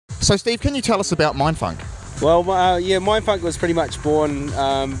So Steve, can you tell us about Mindfunk? Well, yeah, Mindfunk was pretty much born. Dave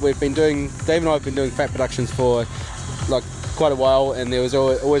and I have been doing Fat Productions for like quite a while, and there was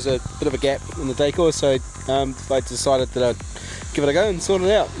always a bit of a gap in the decor, so I decided that I'd give it a go and sort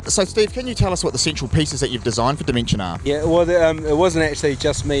it out. So Steve, can you tell us what the central pieces that you've designed for Dimension are? Yeah, well, it wasn't actually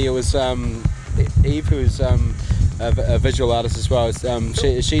just me. It was Eve, who's a visual artist as well.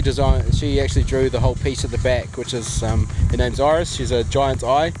 She actually drew the whole piece at the back, which is her name's Iris. She's a giant's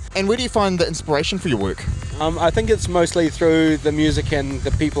eye. And where do you find the inspiration for your work? I think it's mostly through the music and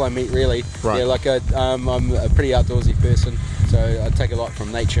the people I meet, really. Right. Yeah, I'm a pretty outdoorsy person, so I take a lot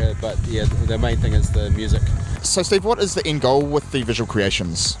from nature, but yeah, the main thing is the music. So Steve, what is the end goal with the visual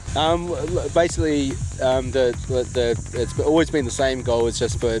creations? Basically, it's always been the same goal. It's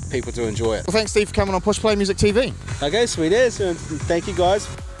just for people to enjoy it. Well, thanks Steve for coming on Push Play Music TV. Okay, sweet as, and thank you guys.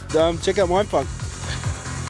 Check out Mindfunk.